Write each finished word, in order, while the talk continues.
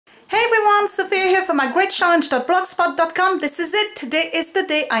Hey everyone, Sophia here from mygreatchallenge.blogspot.com. This is it. Today is the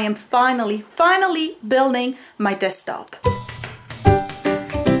day I am finally building my desktop.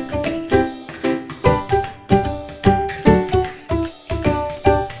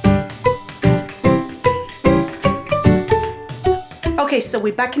 Okay, so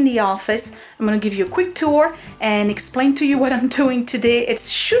we're back in the office. I'm going to give you a quick tour and explain to you what I'm doing today. It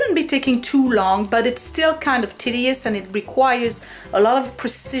shouldn't be taking too long, but it's still kind of tedious and it requires a lot of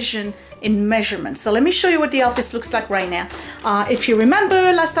precision in measurement. So let me show you what the office looks like right now. If you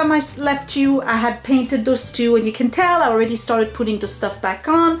remember, last time I left you, I had painted those two, and you can tell I already started putting the stuff back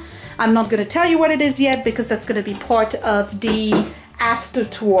on. I'm not going to tell you what it is yet because that's going to be part of the after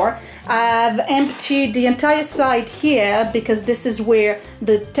tour. I've emptied the entire side here because this is where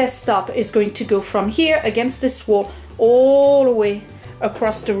the desktop is going to go, from here against this wall all the way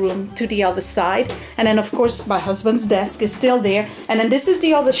across the room to the other side. And then of course my husband's desk is still there, and then this is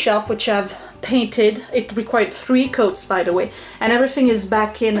the other shelf which I've painted. It required 3 coats, by the way, and everything is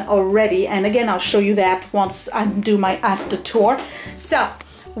back in already, and again I'll show you that once I do my after tour. So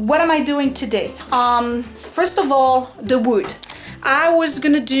what am I doing today? First of all, the wood. I was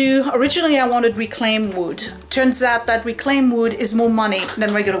gonna do, originally I wanted reclaimed wood. Turns out that reclaimed wood is more money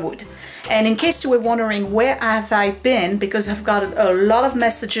than regular wood. And in case you were wondering where have I been, because I've got a lot of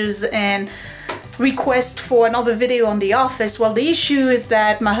messages and requests for another video on the office, well, the issue is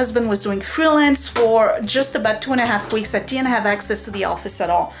that my husband was doing freelance for just about 2.5 weeks. I didn't have access to the office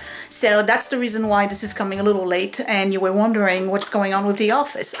at all. So that's the reason why this is coming a little late, and you were wondering what's going on with the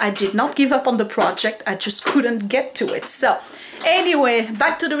office. I did not give up on the project, I just couldn't get to it. So anyway,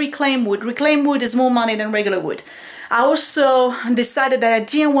 back to the reclaimed wood. Reclaimed wood is more money than regular wood. I also decided that I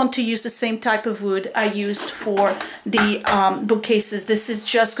didn't want to use the same type of wood I used for the bookcases. This is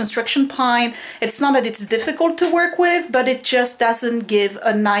just construction pine. It's not that it's difficult to work with, but it just doesn't give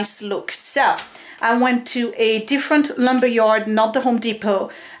a nice look. So I went to a different lumber yard, not the Home Depot.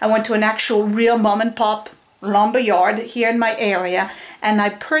 I went to an actual real mom and pop lumber yard here in my area, and I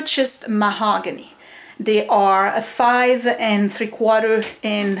purchased mahogany. They are a 5 3/4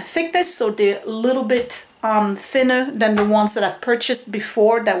 in thickness, so they're a little bit thinner than the ones that I've purchased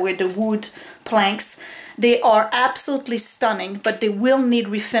before that were the wood planks. They are absolutely stunning, but they will need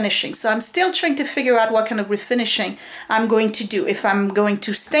refinishing. So I'm still trying to figure out what kind of refinishing I'm going to do. If I'm going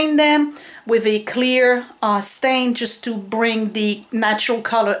to stain them with a clear stain just to bring the natural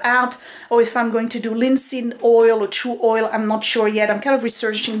color out, or if I'm going to do linseed oil or true oil, I'm not sure yet. I'm kind of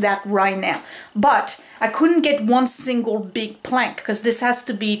researching that right now. But I couldn't get one single big plank because this has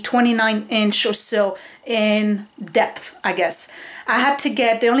to be 29 inch or so in depth, I guess. I had to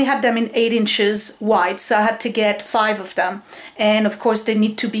get, they only had them in 8 inches wide, so I had to get 5 of them. And of course they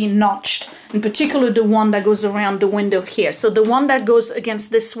need to be notched, in particular the one that goes around the window here. So the one that goes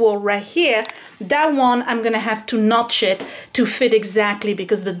against this wall right here, that one I'm gonna have to notch it to fit exactly,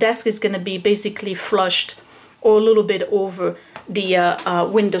 because the desk is gonna be basically flushed or a little bit over the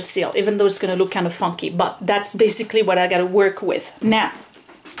windowsill, even though it's gonna look kind of funky, but that's basically what I gotta work with. Now,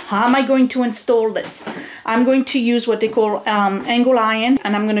 how am I going to install this? I'm going to use what they call angle iron,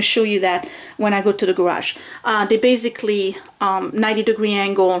 and I'm going to show you that when I go to the garage. They basically 90-degree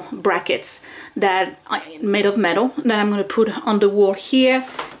angle brackets that are made of metal that I'm going to put on the wall here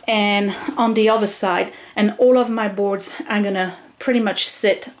and on the other side, and all of my boards are going to pretty much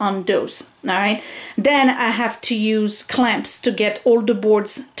sit on those. All right, then I have to use clamps to get all the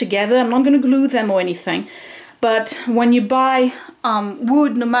boards together. I'm not going to glue them or anything. But when you buy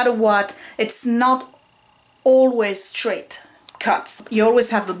wood, no matter what, it's not always straight cuts. You always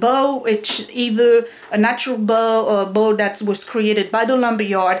have a bow. It's either a natural bow or a bow that was created by the lumber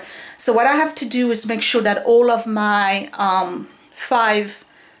yard. So what I have to do is make sure that all of my 5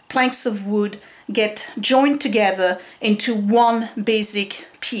 planks of wood get joined together into one basic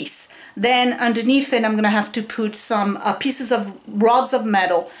piece. Then underneath it, I'm going to have to put some pieces of rods of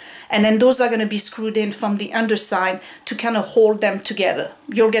metal, and then those are going to be screwed in from the underside to kind of hold them together.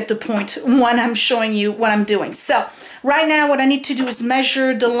 You'll get the point when I'm showing you what I'm doing. So right now what I need to do is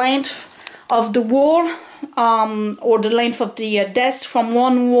measure the length of the wall, or the length of the desk from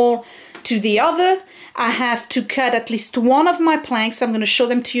one wall to the other. I have to cut at least one of my planks. I'm going to show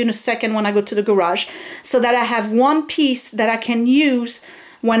them to you in a second when I go to the garage, so that I have one piece that I can use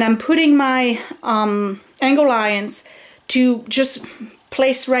when I'm putting my angle irons to just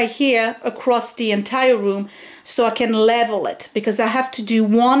place right here across the entire room, so I can level it, because I have to do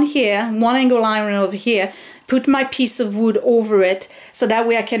one here, one angle iron over here, put my piece of wood over it, so that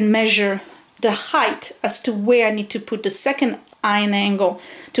way I can measure the height as to where I need to put the second iron angle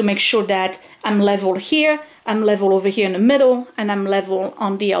to make sure that I'm level here I'm level over here in the middle, and I'm level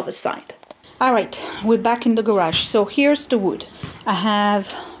on the other side. All right, we're back in the garage. So here's the wood. I have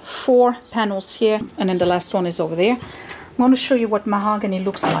 4 panels here, and then the last one is over there. I'm going to show you what mahogany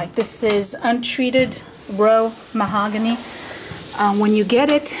looks like. This is untreated raw mahogany. When you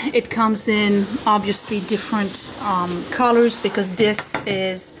get it, it comes in obviously different colors, because this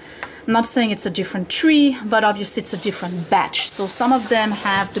is, I'm not saying it's a different tree, but obviously it's a different batch. So some of them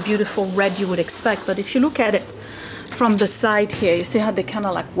have the beautiful red you would expect, but if you look at it from the side here, you see how they kind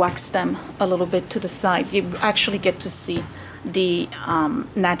of like wax them a little bit to the side. You actually get to see the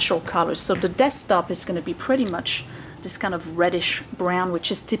natural colors. So the desktop is going to be pretty much this kind of reddish brown, which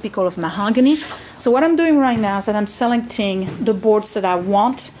is typical of mahogany. So what I'm doing right now is that I'm selecting the boards that I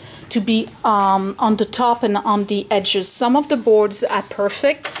want to be on the top and on the edges. Some of the boards are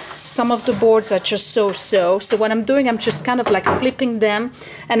perfect, some of the boards are just so-so. So what I'm doing, I'm just kind of like flipping them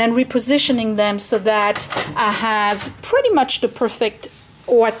and then repositioning them so that I have pretty much the perfect,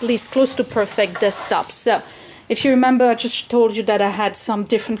 or at least close to perfect desktop. So if you remember, I just told you that I had some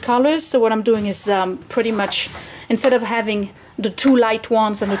different colors. So what I'm doing is pretty much, instead of having the 2 light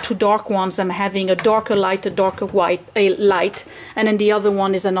ones and the 2 dark ones, I'm having a darker light, a darker white, a light, and then the other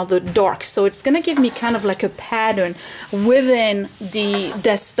one is another dark. So it's going to give me kind of like a pattern within the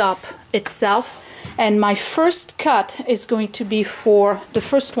desktop itself. And my first cut is going to be for the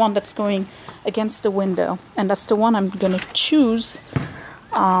first one that's going against the window. And that's the one I'm going to choose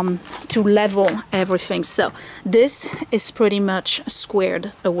to level everything. So this is pretty much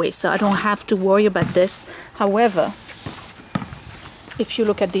squared away, so I don't have to worry about this. However, if you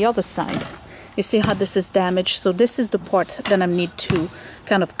look at the other side, you see how this is damaged. So this is the part that I need to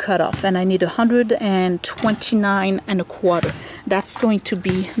kind of cut off, and I need 129 1/4. That's going to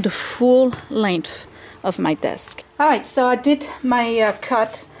be the full length of my desk. All right, so I did my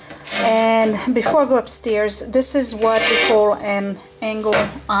cut. And before I go upstairs, this is what we call an angle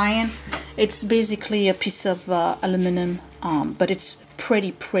iron. It's basically a piece of aluminum, but it's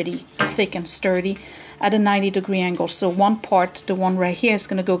pretty thick and sturdy at a 90-degree angle. So one part, the one right here, is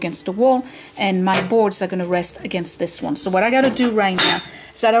going to go against the wall, and my boards are going to rest against this one. So what I got to do right now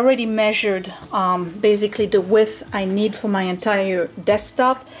is I already measured basically the width I need for my entire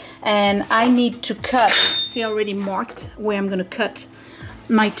desktop, and I need to cut, see, I already marked where I'm going to cut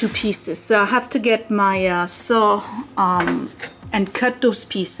my 2 pieces. So I have to get my saw and cut those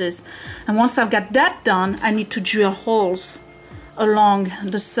pieces, and once I've got that done, I need to drill holes along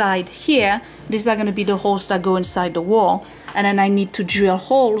the side here. These are going to be the holes that go inside the wall, and then I need to drill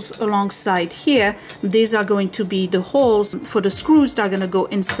holes alongside here. These are going to be the holes for the screws that are going to go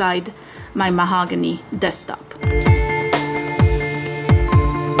inside my mahogany desktop.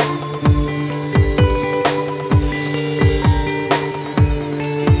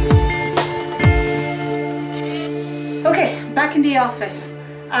 Back in the office,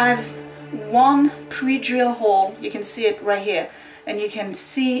 I've 1 pre-drill hole. You can see it right here, and you can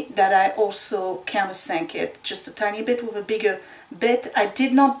see that I also countersunk it just a tiny bit with a bigger bit. I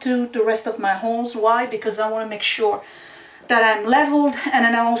did not do the rest of my holes. Why? Because I want to make sure that I'm leveled, and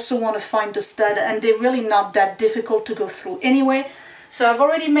then I also want to find the stud, and they're really not that difficult to go through anyway. So I've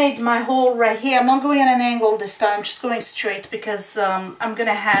already made my hole right here. I'm not going at an angle this time, I'm just going straight, because I'm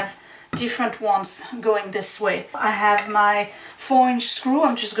gonna have different ones going this way. I have my 4-inch screw.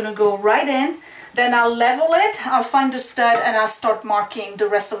 I'm just gonna go right in, then I'll level it, I'll find the stud, and I'll start marking the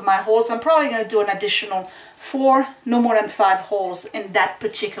rest of my holes. I'm probably gonna do an additional 4, no more than 5 holes in that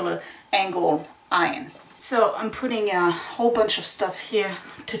particular angle iron. So I'm putting a whole bunch of stuff here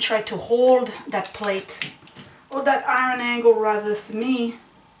to try to hold that plate, or that iron angle rather, for me,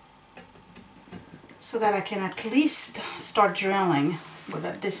 so that I can at least start drilling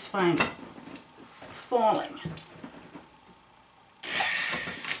without this thing falling.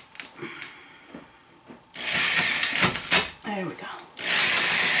 There we go.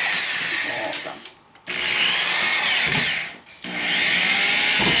 All done.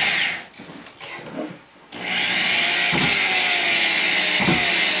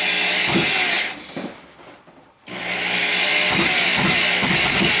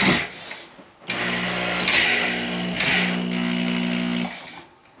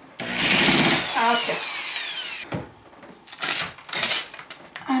 Okay.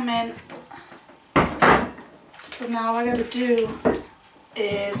 I'm in. So now what I gotta do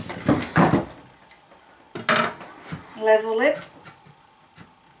is level it.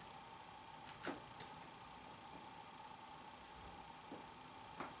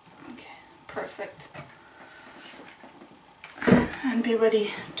 Okay, perfect. And be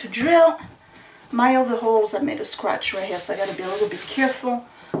ready to drill. My other holes, I made a scratch right here, so I gotta be a little bit careful.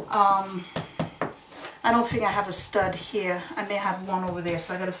 I don't think I have a stud here. I may have one over there,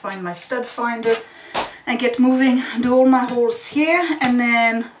 so I gotta find my stud finder and get moving, do all my holes here, and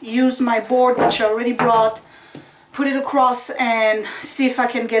then use my board, which I already brought, put it across and see if I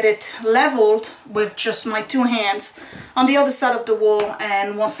can get it leveled with just my two hands on the other side of the wall.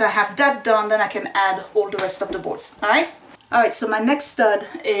 And once I have that done, then I can add all the rest of the boards. Alright, so my next stud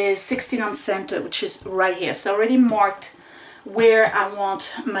is 16 on center, which is right here. So I already marked where I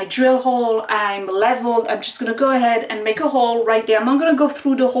want my drill hole. I'm leveled. I'm just going to go ahead and make a hole right there. I'm not going to go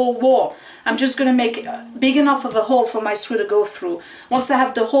through the whole wall. I'm just going to make big enough of a hole for my screw to go through. Once I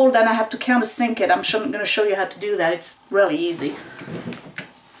have the hole, then I have to countersink it. I'm going to show you how to do that. It's really easy.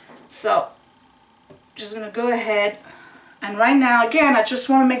 So, just going to go ahead. And right now, again, I just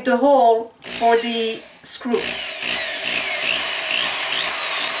want to make the hole for the screw.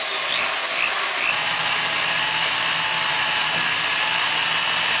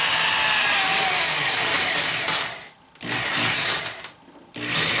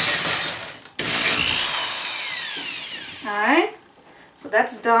 Alright, so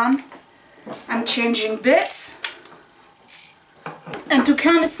that's done. I'm changing bits. And to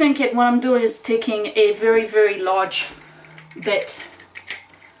countersink it, what I'm doing is taking a very, very large bit.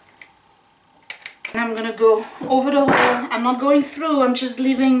 And I'm going to go over the hole. I'm not going through, I'm just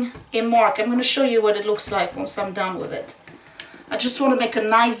leaving a mark. I'm going to show you what it looks like once I'm done with it. I just want to make a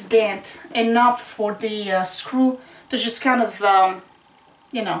nice dent, enough for the screw to just kind of,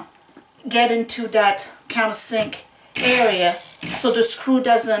 you know, get into that countersink area so the screw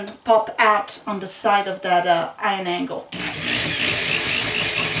doesn't pop out on the side of that iron angle.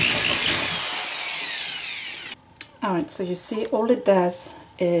 Alright, so you see all it does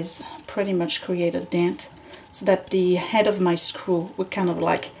is pretty much create a dent so that the head of my screw would kind of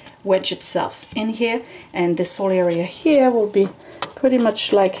like wedge itself in here, and this whole area here will be pretty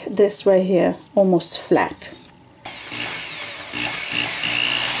much like this right here, almost flat.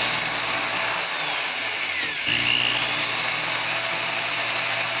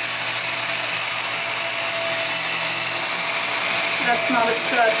 That's not a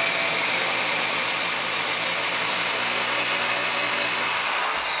stud.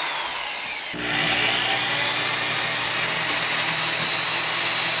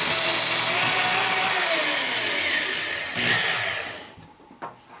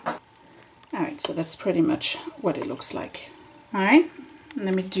 Alright, so that's pretty much what it looks like. Alright,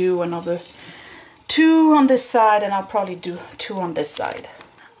 let me do another 2 on this side, and I'll probably do 2 on this side.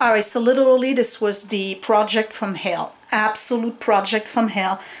 Alright, so literally this was the project from hell. Absolute project from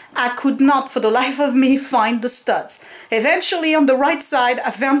hell. I could not for the life of me find the studs. Eventually on the right side I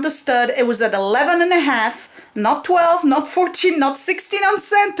found the stud. It was at 11.5, not 12, not 14, not 16 on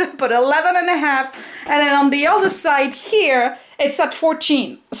center, but 11.5. And then on the other side here it's at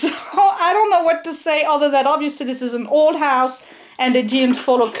 14. So I don't know what to say other than obviously this is an old house and they didn't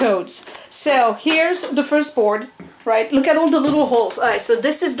follow codes. So here's the first board. Right, look at all the little holes. Alright, so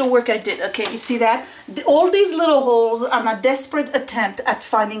this is the work I did. Okay, you see that? All these little holes are my desperate attempt at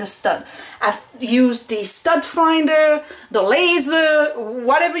finding a stud. I've used the stud finder, the laser,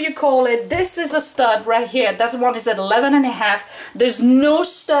 whatever you call it. This is a stud right here. That one is at 11.5. There's no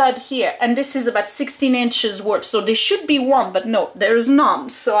stud here, and this is about 16 inches worth. So there should be one, but no, there's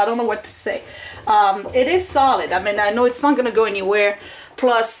none. So I don't know what to say. It is solid. I mean, I know it's not going to go anywhere.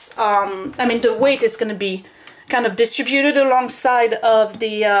 Plus, I mean, the weight is going to be kind of distributed alongside of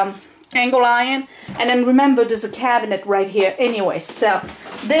the angle iron. And then remember, there's a cabinet right here anyway. So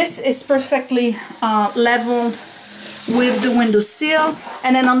this is perfectly leveled with the window sill.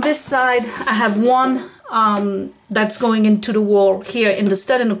 And then on this side, I have one that's going into the wall here in the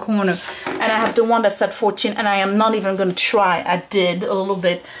stud in the corner. And I have the one that's at 14, and I am not even going to try. I did a little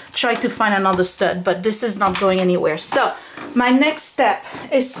bit, try to find another stud, but this is not going anywhere. So my next step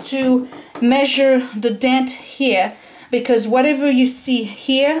is to measure the dent here, because whatever you see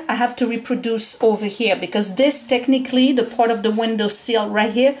here, I have to reproduce over here, because this technically, the part of the window sill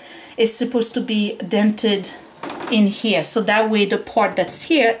right here, is supposed to be dented in here. So that way the part that's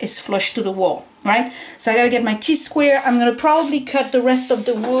here is flush to the wall, right? So I gotta get my T-square. I'm gonna probably cut the rest of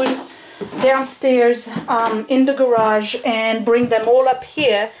the wood downstairs in the garage and bring them all up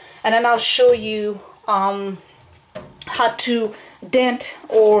here, and then I'll show you how to dent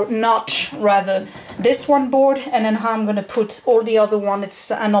or notch rather this one board, and then how I'm going to put all the other one, it's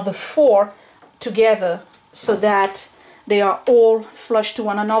another 4 together, so that they are all flush to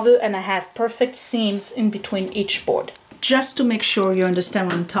one another and I have perfect seams in between each board. Just to make sure you understand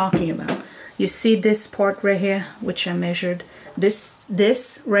what I'm talking about, you see this part right here which I measured,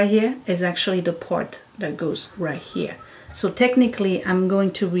 this right here is actually the part that goes right here. So technically I'm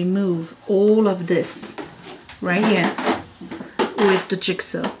going to remove all of this right here with the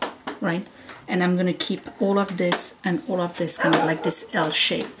jigsaw, right? And I'm going to keep all of this and all of this kind of like this L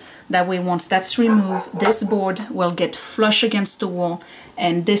shape. That way, once that's removed, this board will get flush against the wall,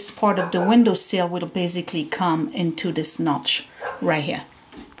 and this part of the windowsill will basically come into this notch right here.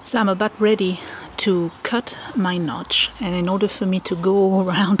 So I'm about ready to cut my notch, and in order for me to go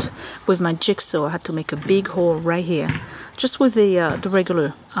around with my jigsaw, I had to make a big hole right here, just with the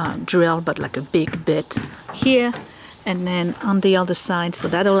regular drill, but like a big bit here, and then on the other side. So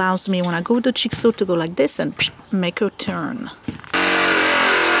that allows me, when I go with the jigsaw, to go like this and make a turn.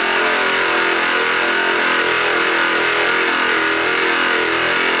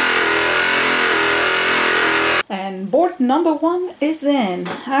 And board number 1 is in.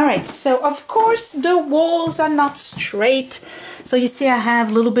 All right, so of course the walls are not straight. So you see I have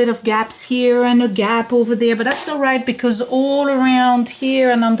a little bit of gaps here and a gap over there, but that's all right because all around here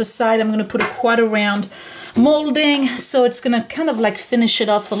and on the side I'm going to put a quarter round molding, so it's going to kind of like finish it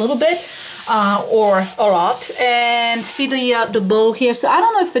off a little bit or a lot. And see the bow here. So I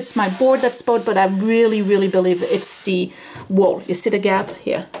don't know if it's my board that's bowed, but I really believe it's the wall. You see the gap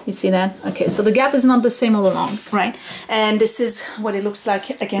here? You see that? Okay, so the gap is not the same all along, right? And this is what it looks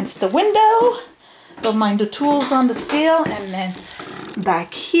like against the window. Don't mind the tools on the seal, and then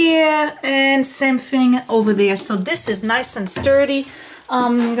back here, and same thing over there. So this is nice and sturdy.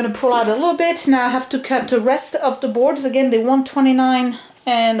 I'm gonna pull out a little bit. Now I have to cut the rest of the boards. Again, they 129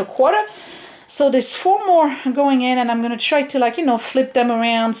 1/4. So there's 4 more going in, and I'm gonna try to, like, you know, flip them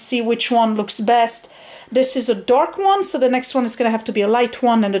around, see which one looks best. This is a dark one, so the next one is gonna have to be a light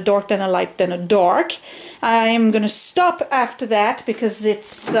one, and a dark, then a light, then a dark. I am gonna stop after that because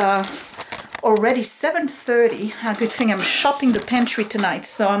it's already 7:30. A good thing I'm shopping the pantry tonight,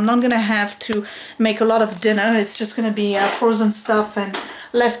 so I'm not gonna have to make a lot of dinner. It's just gonna be frozen stuff and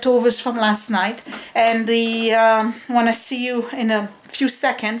leftovers from last night. And when I see you in a few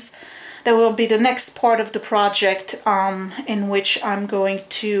seconds, there will be the next part of the project in which I'm going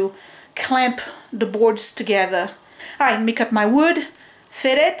to clamp the boards together. All right, let me cut my wood,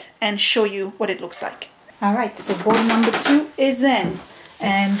 fit it, and show you what it looks like. All right, so board number 2 is in.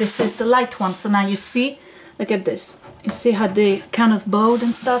 And this is the light one. So now you see, look at this. You see how they kind of bowed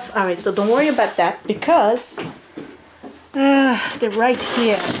and stuff? All right, so don't worry about that because they're right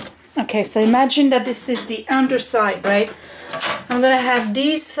here. Okay, so imagine that this is the underside, right? I'm gonna have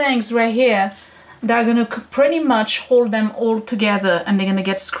these things right here that are gonna pretty much hold them all together, and they're gonna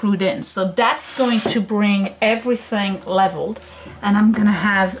get screwed in. So that's going to bring everything leveled, and I'm gonna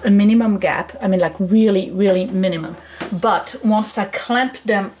have a minimum gap. I mean, like really minimum. But once I clamp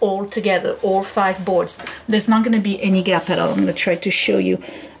them all together, all 5 boards, there's not going to be any gap at all. I'm going to try to show you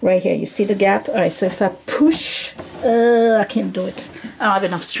right here. You see the gap? All right, so if I push, I can't do it. I don't have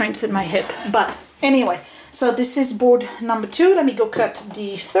enough strength in my hip. But anyway, so this is board number 2. Let me go cut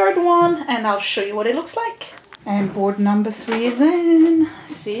the 3rd one, and I'll show you what it looks like. And board number 3 is in.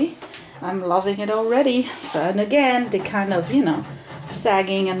 See? I'm loving it already. So, and again, they kind of, you know,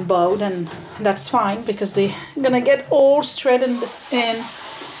 sagging and bowed, and that's fine because they're gonna get all straightened in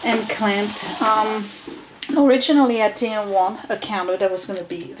and clamped. Originally I didn't want a counter that was going to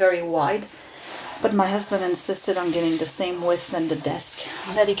be very wide, but my husband insisted on getting the same width than the desk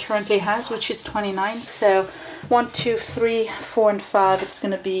that he currently has, which is 29. So 1, 2, 3, 4, and 5, it's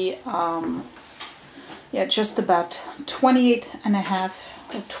going to be yeah, just about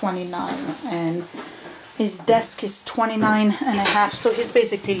 28.5 or 29, and his desk is 29.5, so he's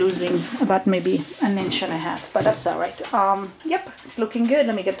basically losing about maybe 1.5 inches, but that's all right. Yep, it's looking good.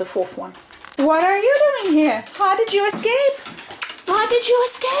 Let me get the 4th one. What are you doing here? How did you escape? Why did you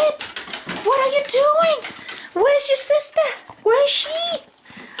escape? What are you doing? Where's your sister? Where is she?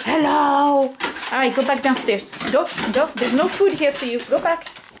 Hello. All right, go back downstairs. Go. There's no food here for you. Go back.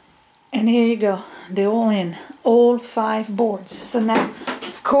 And here you go. They're all in. All 5 boards. So now,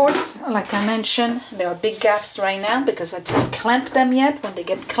 of course, like I mentioned, there are big gaps right now because I didn't clamp them yet. When they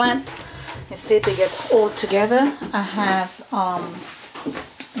get clamped, you see they get all together. I have,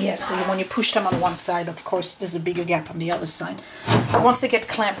 yeah, so when you push them on one side, of course, there's a bigger gap on the other side. But once they get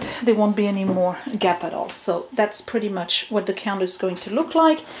clamped, there won't be any more gap at all. So that's pretty much what the counter is going to look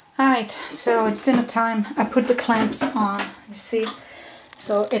like. All right, so it's dinner time. I put the clamps on, you see.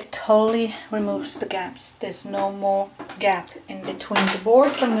 So it totally removes the gaps. There's no more gap in between the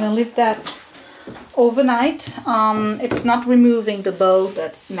boards. I'm going to leave that overnight. It's not removing the bow,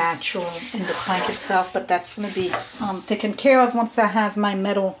 that's natural in the plank itself, but that's going to be taken care of once I have my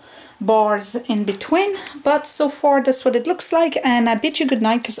metal bars in between. But so far that's what it looks like, and I bid you good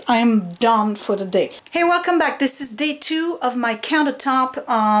night because I'm done for the day. Hey, welcome back. This is day 2 of my countertop.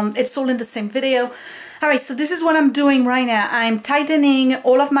 It's all in the same video. Alright, so this is what I'm doing right now. I'm tightening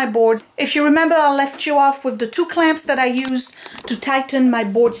all of my boards. If you remember, I left you off with the 2 clamps that I used to tighten my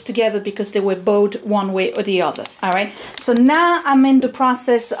boards together because they were bowed one way or the other. Alright, so now I'm in the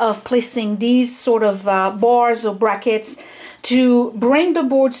process of placing these sort of bars or brackets to bring the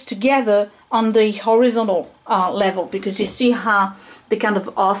boards together on the horizontal level, because you see how they kind of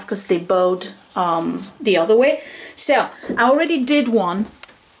off because they bowed the other way. So I already did one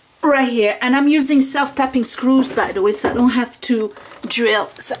right here, and I'm using self-tapping screws, by the way, so I don't have to drill.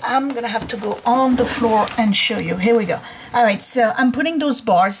 So I'm gonna have to go on the floor and show you. Here we go. All right, so I'm putting those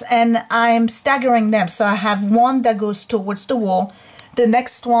bars and I'm staggering them. So I have one that goes towards the wall, the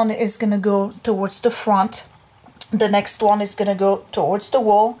next one is gonna go towards the front, the next one is gonna go towards the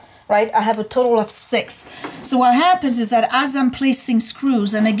wall, right? I have a total of 6. So what happens is that as I'm placing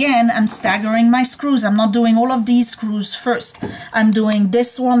screws, and again, I'm staggering my screws. I'm not doing all of these screws first. I'm doing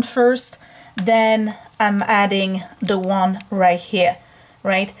this one first, then I'm adding the one right here,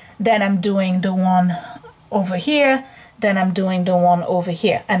 right? Then I'm doing the one over here, then I'm doing the one over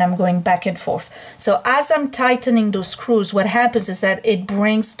here, and I'm going back and forth. So as I'm tightening those screws, what happens is that it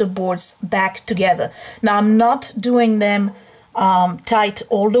brings the boards back together. Now I'm not doing them tight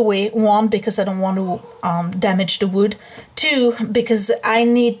all the way. 1, because I don't want to damage the wood. 2, because I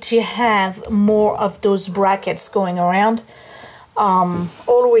need to have more of those brackets going around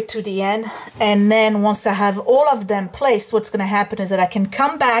all the way to the end. And then once I have all of them placed, what's going to happen is that I can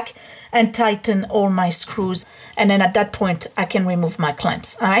come back and tighten all my screws, and then at that point I can remove my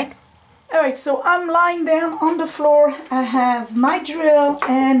clamps. All right, so I'm lying down on the floor. I have my drill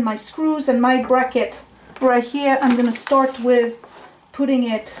and my screws and my bracket right here. I'm gonna start with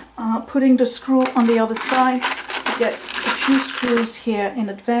putting the screw on the other side. Get a few screws here in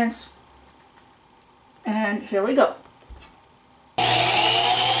advance, and here we go.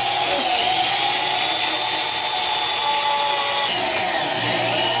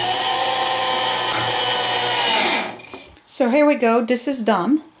 So here we go, this is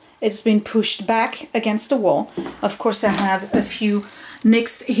done. It's been pushed back against the wall. Of course, I have a few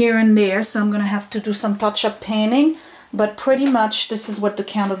nicks here and there, so I'm gonna have to do some touch-up painting, but pretty much this is what the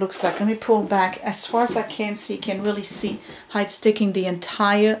counter looks like. Let me pull back as far as I can so you can really see how it's taking the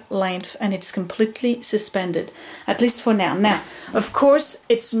entire length, and it's completely suspended, at least for now. Now, of course,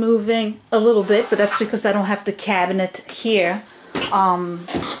 it's moving a little bit, but that's because I don't have the cabinet here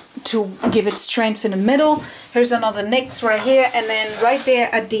to give it strength in the middle. Here's another nick right here, and then right there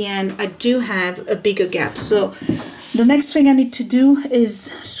at the end I do have a bigger gap. So the next thing I need to do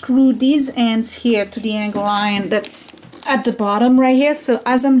is screw these ends here to the angle iron that's at the bottom right here. So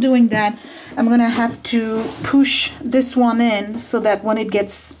as I'm doing that, I'm gonna have to push this one in so that when it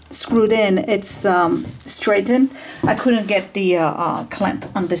gets screwed in, it's straightened. I couldn't get the clamp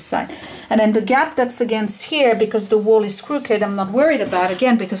on this side. And then the gap that's against here, because the wall is crooked, I'm not worried about,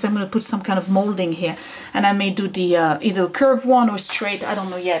 again, because I'm going to put some kind of molding here. And I may do the either curved one or straight, I don't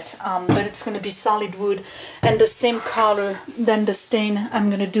know yet. But it's going to be solid wood and the same color than the stain I'm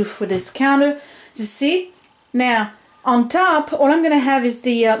going to do for this counter. You see? Now, on top, all I'm going to have is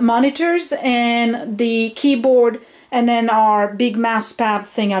the monitors and the keyboard, and then our big mouse pad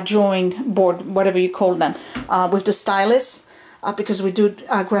thing, our drawing board, whatever you call them, with the stylus. Because we do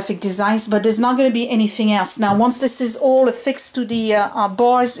graphic designs, but there's not going to be anything else. Now, once this is all affixed to the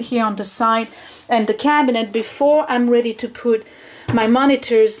bars here on the side and the cabinet, before I'm ready to put my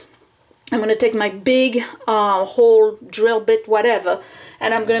monitors, I'm going to take my big hole drill bit, whatever,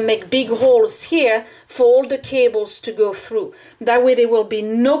 and I'm going to make big holes here for all the cables to go through. That way there will be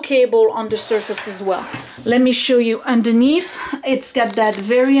no cable on the surface as well. Let me show you underneath. It's got that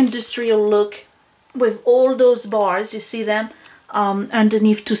very industrial look with all those bars, you see them?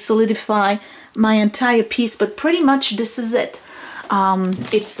 Underneath to solidify my entire piece, but pretty much this is it.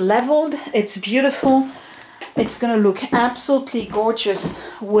 It's leveled, it's beautiful, it's gonna look absolutely gorgeous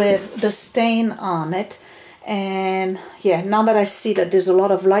with the stain on it. And yeah, now that I see that there's a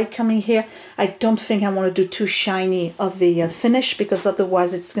lot of light coming here, I don't think I want to do too shiny of the finish, because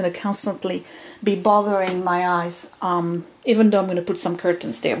otherwise it's going to constantly be bothering my eyes, even though I'm going to put some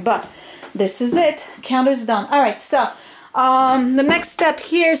curtains there. But this is it, counter is done. Alright, so the next step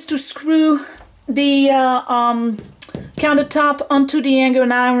here is to screw the countertop onto the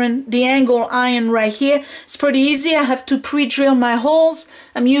angle iron right here. It's pretty easy. I have to pre-drill my holes.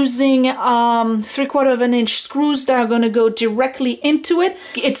 I'm using 3/4 of an inch screws that are going to go directly into it.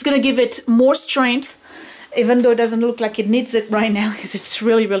 It's going to give it more strength, even though it doesn't look like it needs it right now because it's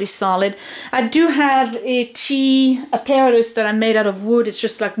really, really solid. I do have a T apparatus that I made out of wood. It's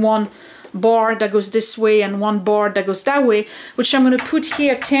just like one bar that goes this way and one bar that goes that way, which I'm going to put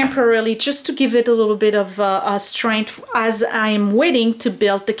here temporarily just to give it a little bit of strength as I am waiting to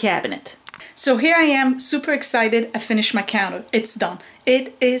build the cabinet. So here I am, super excited. I finished my counter. It's done. It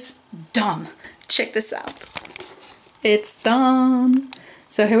is done. Check this out. It's done.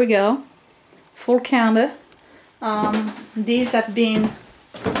 So here we go. Full counter. These have been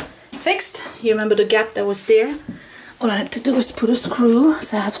fixed. You remember the gap that was there? All I had to do was put a screw.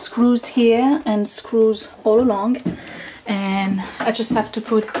 So I have screws here and screws all along. And I just have to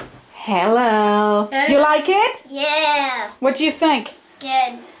put, hello. You like it? Yeah. What do you think?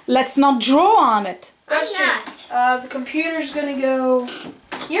 Good. Let's not draw on it. Not. The computer's gonna go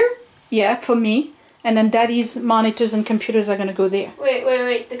here? Yeah, for me. And then Daddy's monitors and computers are gonna go there.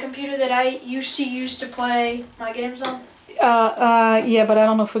 Wait. The computer that I used to use to play my games on? Yeah, but I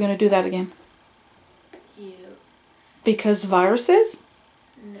don't know if we're gonna do that again. Because viruses?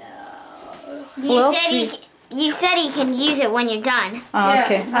 No. We'll see. You said he can use it when you're done. Oh,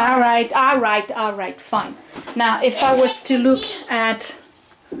 okay. Yeah. All right. Fine. Now, if I was to look at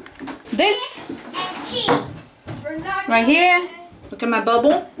this right here, look at my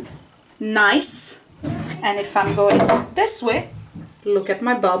bubble. Nice. And if I'm going this way, look at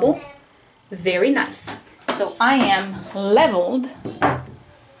my bubble. Very nice. So I am leveled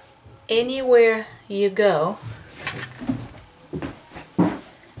anywhere you go.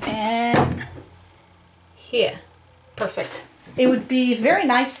 And here. Perfect. It would be very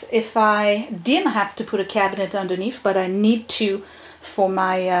nice if I didn't have to put a cabinet underneath, but I need to for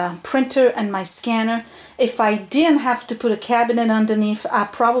my printer and my scanner. If I didn't have to put a cabinet underneath, I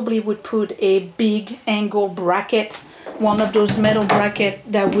probably would put a big angle bracket, one of those metal brackets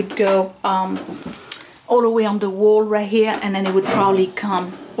that would go all the way on the wall right here, and then it would probably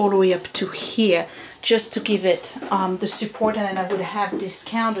come all the way up to here, just to give it the support, and then I would have this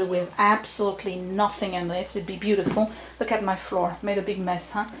counter with absolutely nothing underneath. It'd be beautiful. Look at my floor, made a big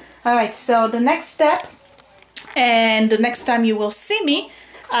mess, huh? All right, so the next step, and the next time you will see me,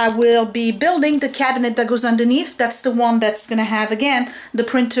 I will be building the cabinet that goes underneath. That's the one that's gonna have, again, the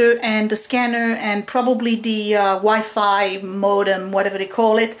printer and the scanner and probably the Wi-Fi modem, whatever they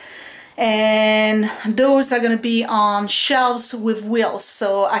call it. And those are going to be on shelves with wheels,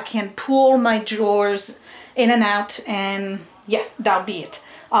 so I can pull my drawers in and out, and yeah, that'll be it.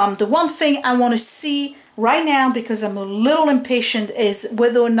 The one thing I want to see right now, because I'm a little impatient, is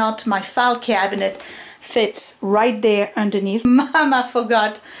whether or not my file cabinet fits right there underneath. Mama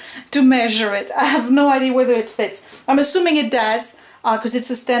forgot to measure it. I have no idea whether it fits. I'm assuming it does, because it's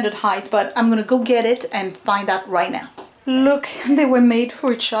a standard height, but I'm going to go get it and find out right now. Look, they were made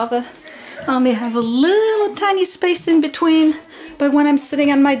for each other. I only have a little tiny space in between, but when I'm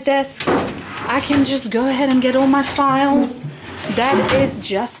sitting on my desk, I can just go ahead and get all my files. That is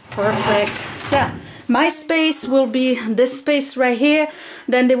just perfect. So my space will be this space right here,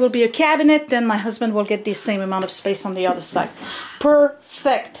 then there will be a cabinet, then my husband will get the same amount of space on the other side.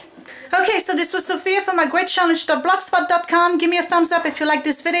 Perfect. Okay, so this was Sophia from mygreatchallenge.blogspot.com. Give me a thumbs up if you like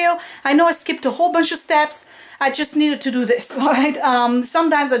this video. I know I skipped a whole bunch of steps. I just needed to do this, all right?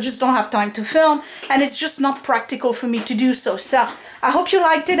 Sometimes I just don't have time to film, and it's just not practical for me to do so. So I hope you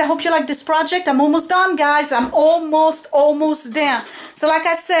liked it. I hope you liked this project. I'm almost done, guys. I'm almost done. So like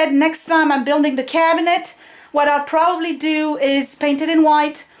I said, next time I'm building the cabinet, what I'll probably do is paint it in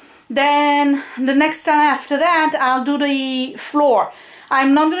white. Then the next time after that, I'll do the floor.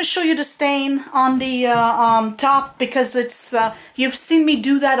 I'm not going to show you the stain on the top because it's you've seen me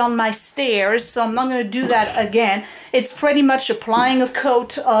do that on my stairs, so I'm not going to do that again. It's pretty much applying a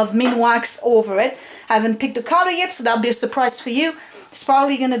coat of Minwax over it. I haven't picked the color yet, so that'll be a surprise for you. It's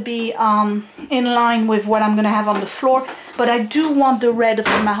probably going to be in line with what I'm going to have on the floor, but I do want the red of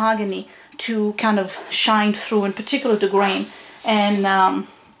the mahogany to kind of shine through, in particular the grain and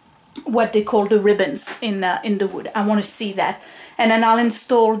what they call the ribbons in the wood. I want to see that. And then I'll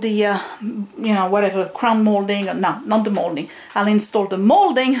install the, you know, whatever, crown molding, or no, not the molding. I'll install the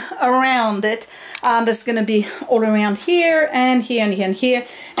molding around it. That's going to be all around here and here and here and here.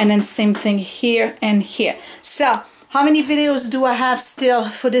 And then same thing here and here. So, how many videos do I have still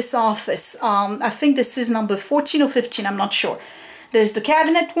for this office? I think this is number 14 or 15, I'm not sure. There's the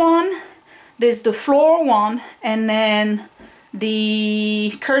cabinet one, there's the floor one, and then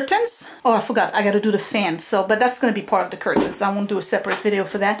the curtains. Oh, I forgot, I gotta do the fan. So, but that's gonna be part of the curtains. I won't do a separate video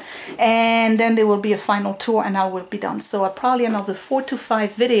for that. And then there will be a final tour and I will be done. So probably another 4 to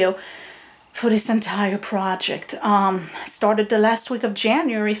 5 video for this entire project. Started the last week of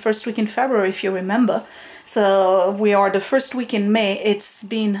January, first week in February, if you remember. So we are the first week in May. It's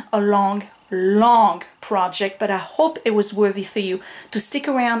been a long project, but I hope it was worthy for you to stick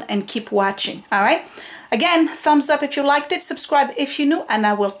around and keep watching. All right. Again, thumbs up if you liked it, subscribe if you're new, and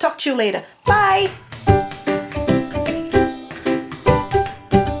I will talk to you later. Bye.